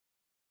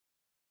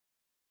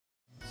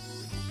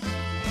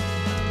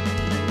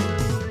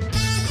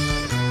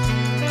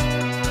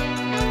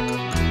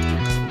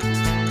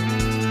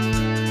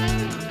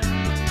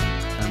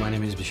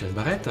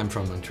Barrette. I'm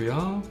from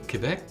Montreal,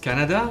 Quebec,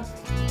 Canada.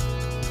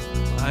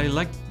 I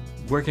like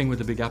working with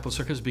the Big Apple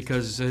Circus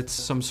because it's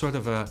some sort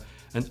of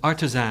an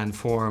artisan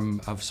form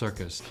of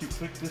circus. You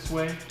click this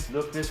way,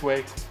 look this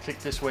way, click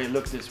this way,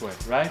 look this way,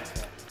 right?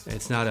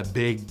 It's not a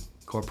big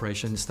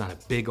corporation, it's not a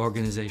big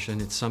organization,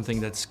 it's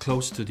something that's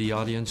close to the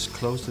audience,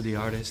 close to the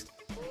artist.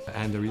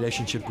 And the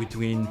relationship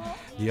between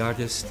the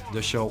artist,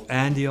 the show,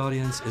 and the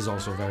audience is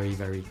also very,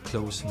 very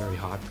close, very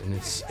hot, and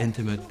it's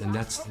intimate, and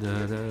that's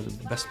the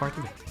best part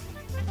of it.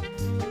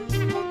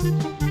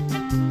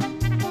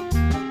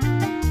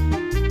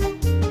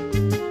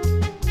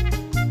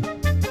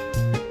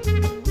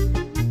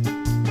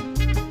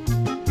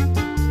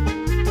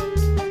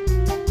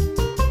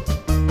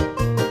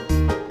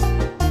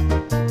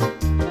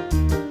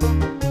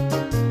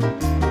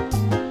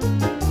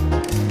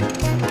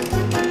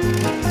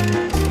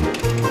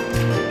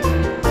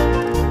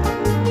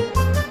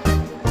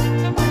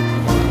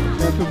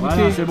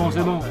 Voilà, c'est bon,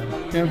 c'est bon.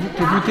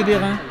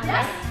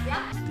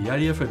 The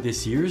idea for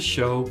this year's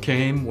show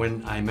came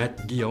when I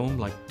met Guillaume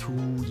like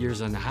 2.5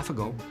 years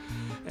ago,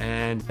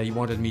 and he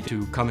wanted me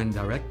to come and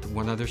direct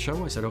one other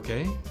show. I said,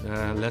 okay,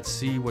 let's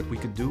see what we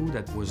could do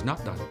that was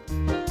not done.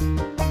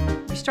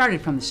 We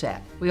started from the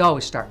set. We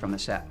always start from the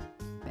set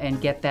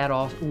and get that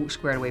all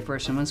squared away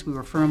first. And once we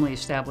were firmly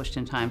established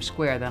in Times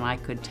Square, then I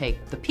could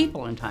take the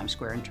people in Times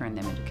Square and turn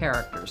them into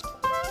characters.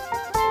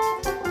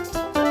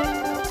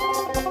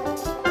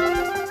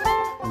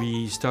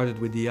 We started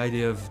with the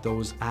idea of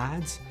those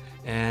ads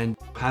and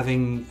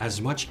having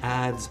as much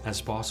ads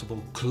as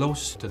possible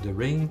close to the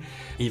ring,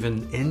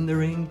 even in the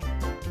ring.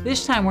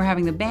 This time we're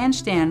having the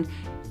bandstand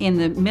in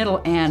the middle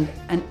and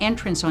an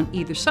entrance on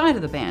either side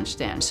of the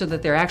bandstand so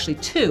that there are actually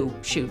 2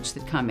 chutes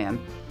that come in.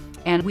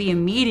 And we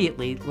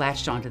immediately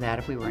latched onto that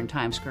if we were in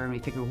Times Square, and we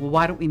figured, well,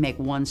 why don't we make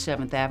one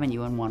 7th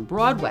Avenue and one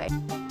Broadway?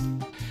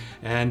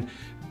 And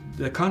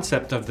the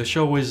concept of the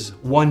show is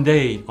one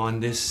day on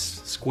this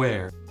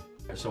square.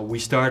 So we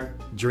start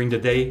during the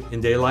day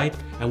in daylight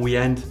and we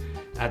end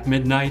at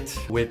midnight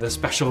with a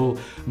special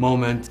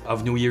moment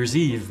of New Year's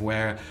Eve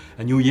where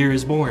a new year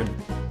is born.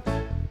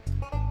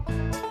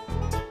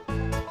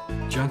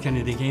 John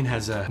Kennedy Kane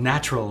has a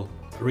natural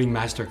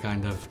ringmaster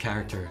kind of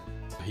character.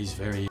 He's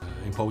very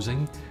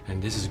imposing,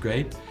 and this is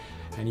great.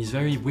 And he's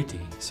very witty,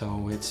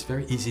 so it's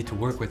very easy to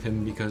work with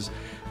him because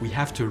we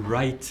have to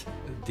write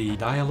the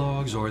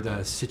dialogues or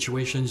the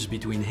situations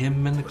between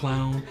him and the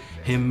clown,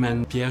 him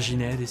and Pierre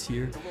Ginet this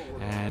year,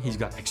 and he's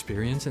got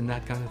experience in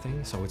that kind of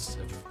thing, so it's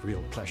a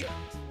real pleasure.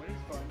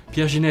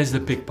 Pierre Ginet is the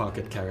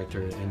pickpocket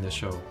character in the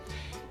show.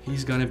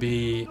 He's gonna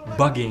be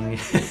bugging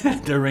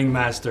the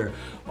ringmaster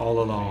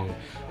all along.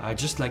 I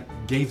just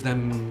gave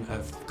them a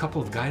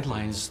couple of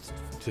guidelines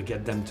to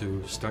get them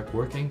to start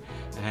working,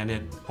 and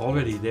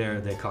already there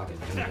they caught it,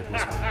 and it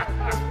was fun.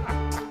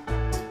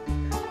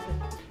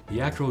 The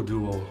acro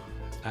duo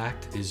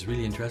act is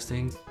really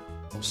interesting.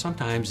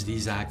 Sometimes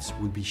these acts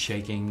will be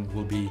shaking,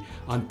 will be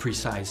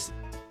unprecise.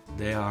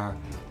 They are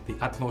the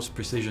utmost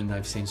precision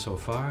I've seen so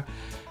far,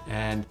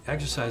 and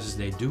exercises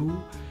they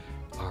do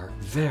are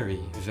very,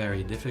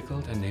 very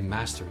difficult, and they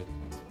master it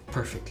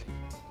perfectly.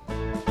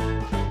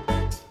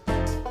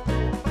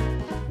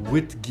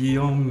 With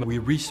Guillaume, we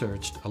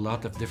researched a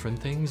lot of different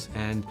things,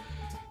 and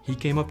he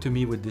came up to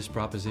me with this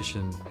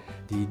proposition,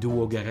 the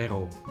Duo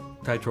Guerrero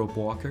tightrope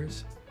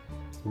walkers,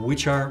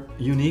 which are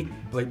unique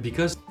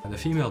because the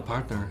female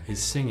partner is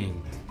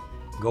singing,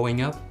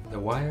 going up the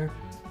wire,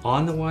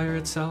 on the wire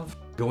itself,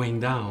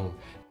 going down.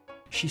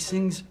 She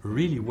sings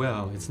really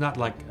well. It's not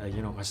like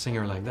a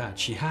singer like that.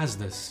 She has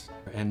this,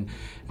 and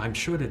I'm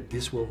sure that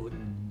this will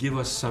give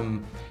us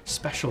some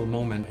special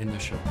moment in the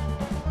show.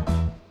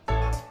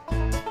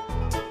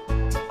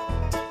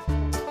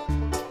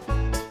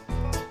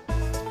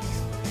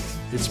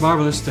 It's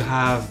marvelous to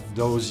have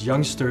those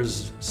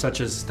youngsters such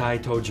as Tai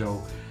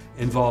Tojo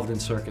involved in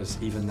circus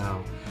even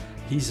now.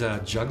 He's a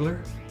juggler.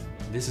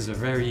 This is a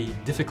very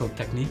difficult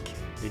technique.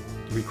 It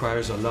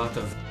requires a lot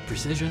of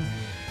precision,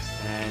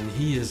 and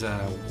he is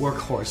a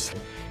workhorse.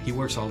 He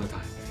works all the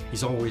time.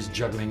 He's always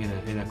juggling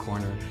in a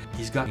corner.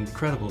 He's got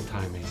incredible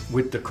timing.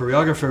 With the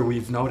choreographer,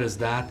 we've noticed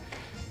that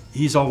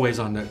he's always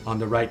on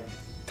the right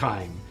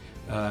time.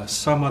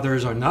 Some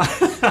others are not,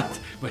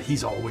 but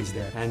he's always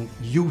there. And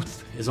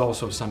youth is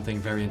also something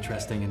very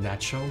interesting in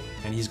that show,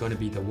 and he's going to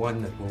be the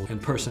one that will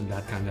impersonate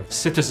that kind of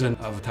citizen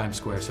of Times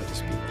Square, so to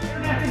speak. You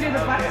don't have to do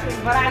the butt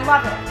swing, but I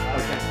love it.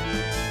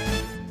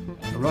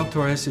 Okay. Rob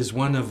Torres is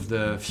one of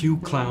the few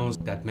clowns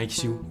that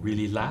makes you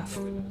really laugh,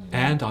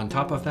 and on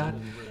top of that,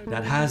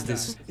 that has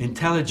this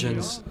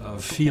intelligence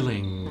of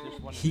feeling.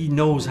 He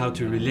knows how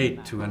to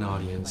relate to an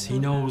audience. He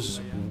knows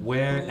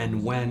where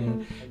and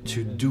when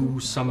to do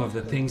some of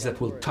the things that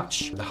will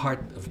touch the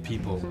heart of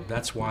people.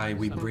 That's why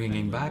we bring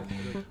him back.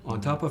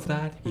 On top of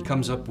that, he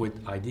comes up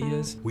with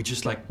ideas. We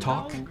just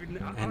talk,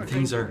 and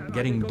things are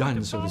getting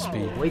done, so to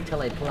speak. Wait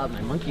till I pull out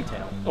my monkey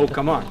tail. Oh,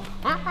 come on.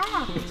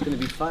 It's gonna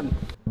be fun.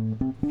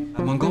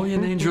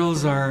 Mongolian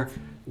Angels are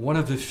one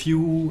of the few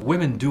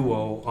women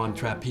duo on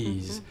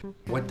trapeze.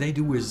 What they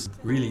do is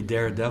really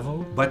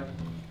daredevil, but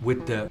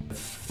with the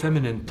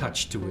feminine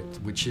touch to it,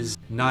 which is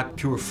not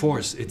pure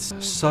force. It's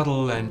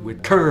subtle and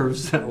with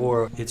curves,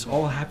 or it's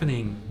all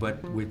happening,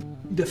 but with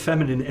the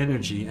feminine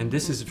energy. And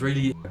this is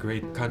really a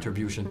great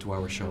contribution to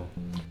our show.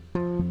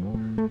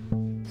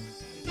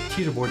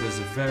 Teeterboard is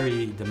a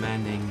very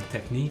demanding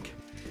technique.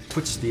 It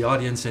puts the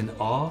audience in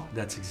awe.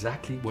 That's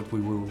exactly what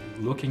we were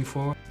looking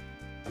for.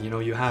 You know,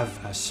 you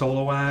have a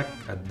solo act,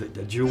 a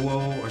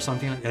duo or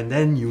something, and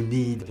then you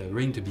need the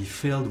ring to be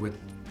filled with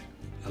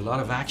a lot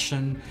of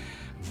action,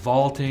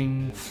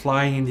 vaulting,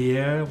 flying in the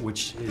air,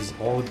 which is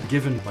all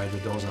given by the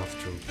Dozhoff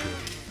troupe.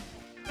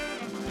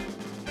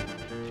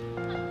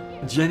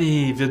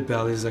 Jenny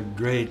Vidbel is a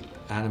great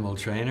animal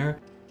trainer.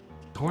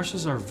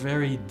 Horses are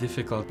very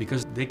difficult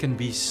because they can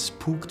be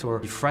spooked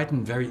or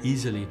frightened very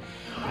easily,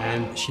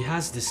 and she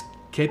has this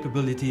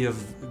capability of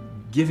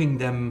giving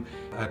them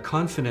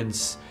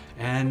confidence,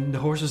 and the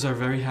horses are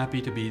very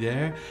happy to be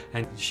there,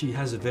 and she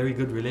has a very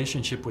good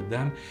relationship with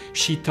them.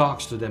 She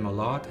talks to them a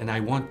lot, and I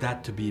want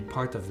that to be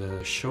part of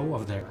the show,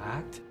 of their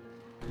act.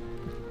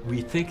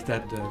 We think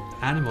that the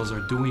animals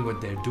are doing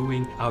what they're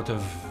doing out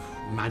of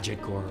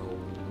magic or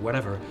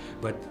whatever,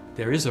 but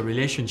there is a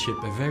relationship,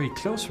 a very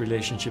close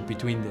relationship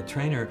between the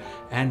trainer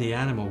and the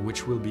animal,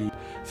 which will be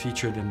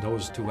featured in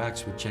those two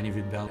acts with Jenny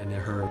Vidbel and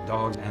her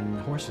dogs and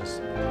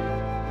horses.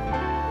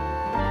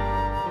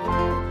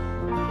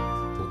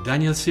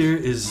 Daniel Cyr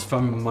is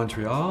from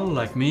Montreal,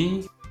 like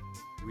me.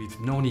 We've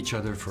known each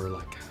other for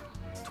like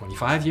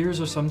 25 years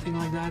or something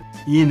like that.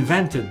 He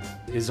invented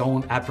his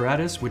own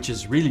apparatus, which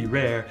is really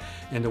rare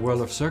in the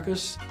world of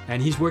circus,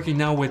 and he's working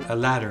now with a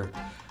ladder,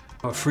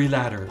 a free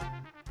ladder.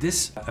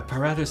 This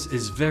apparatus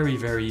is very,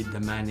 very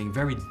demanding,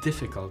 very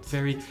difficult,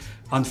 very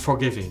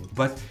unforgiving,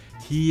 but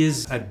he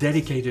is a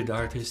dedicated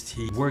artist.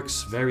 He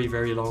works very,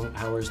 very long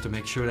hours to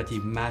make sure that he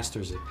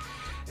masters it.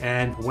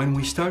 And when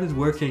we started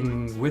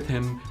working with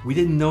him, we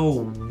didn't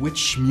know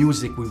which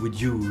music we would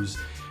use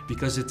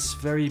because it's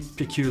very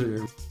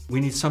peculiar. We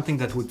need something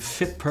that would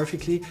fit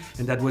perfectly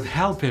and that would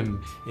help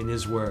him in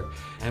his work.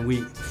 And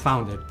we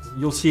found it.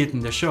 You'll see it in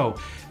the show.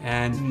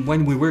 And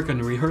when we work on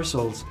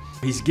rehearsals,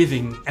 he's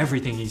giving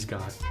everything he's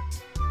got.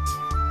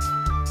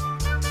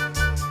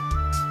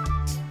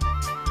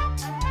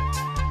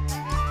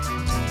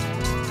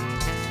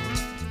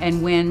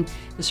 And when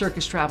the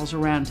circus travels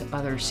around to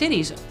other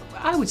cities,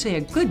 I would say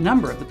a good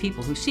number of the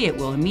people who see it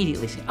will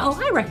immediately say, "Oh,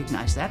 I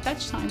recognize that,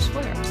 that's Times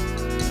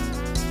Square."